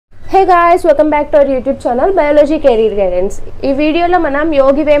Hey guys, welcome back to our YouTube channel Biology Career Guidance. ఈ వీడియోలో మనం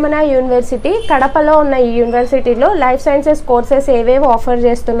Yogi Vemana university కడపలో ఉన్న ఈ యూనివర్సిటీలో లైఫ్ సైన్సెస్ కోర్సెస్ ఏవేవి ఆఫర్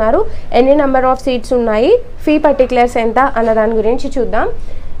చేస్తున్నారు, ఎన్ని నెంబర్ ఆఫ్ సీట్స్ ఉన్నాయి, ఫీ పర్టిక్యులర్స్ ఎంత అన్న దాని గురించి చూద్దాం.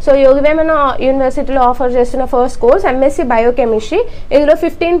 సో యోగి వేమన యూనివర్సిటీలో ఆఫర్ చేస్తున్న ఫస్ట్ కోర్స్ ఎంఎస్సి బయోకెమిస్ట్రీ. ఇందులో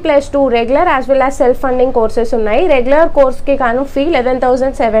 15+2 regular as well as self funding courses ఉన్నాయి. రెగ్యులర్ కోర్స్కి కాను fee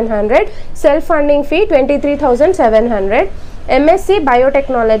 11,700, self funding fee 23,700. MSc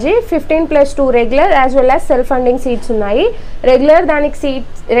Biotechnology 15+2 regular as well as self funding seats ఉన్నాయి. రెగ్యులర్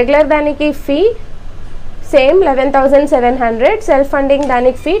దానికి ఫీ సేమ్ 11,700, సెల్ఫ్ ఫండింగ్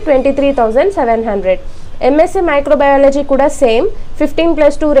దానికి fee 23,700. MSc Microbiology కూడా same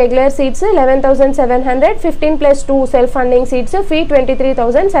 15+2 regular seats 11,700, 15+2 self funding seats fee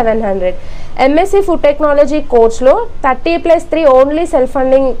 23,700. MSc Foodtechnology కోర్స్లో 30+3 only self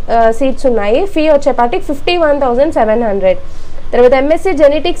funding seats ఉన్నాయి. Fee వచ్చేపాటికి 51,700. తర్వాత MSc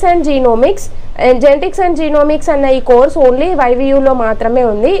genetics and genomics అన్న ఈ కోర్స్ ఓన్లీ YVUలో మాత్రమే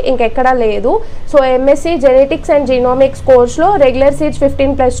ఉంది, ఇంకెక్కడా లేదు. So MSc genetics and genomics కోర్స్లో రెగ్యులర్ సీట్స్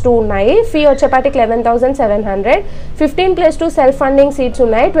 15+2 ఉన్నాయి. ఫీ వచ్చేపాటికి 11,700. 15+2 సెల్ఫ్ ఫండింగ్ సీట్స్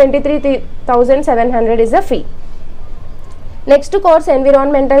ఉన్నాయి. 23,700 is the fee. Next course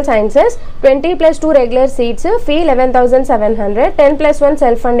environmental sciences 20+2 regular seats fee 11,700, 10+1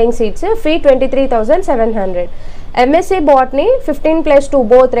 self funding seats fee 23,700. MSc botany 15+2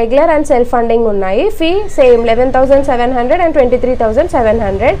 both regular and self funding ఉన్నాయి. Fee same 11,700 and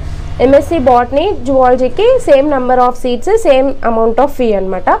 23,700. MSc botany జువాలజీకి same number of seats, same amount of fee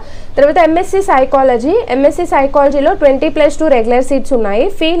అనమాట. తర్వాత MSc సైకాలజీలో 20+2 regular seats ఉన్నాయి.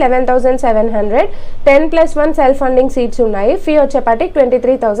 Fee 11,700, 10+1 self funding seats ఉన్నాయి. Fee వచ్చేపాటికి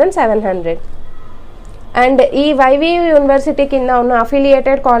 23,700. And ఈ YVU university కింద ఉన్న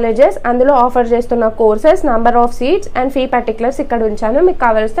అఫిలియేటెడ్ కాలేజెస్ అందులో ఆఫర్ చేస్తున్న courses, number of seats and fee particulars ఇక్కడ ఉంచాను, మీకు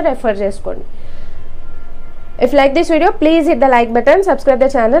కావాల్స్తే రెఫర్ చేసుకోండి. If you like this video, please hit the like button, subscribe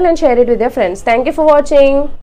the channel and share it with your friends. Thank you for watching.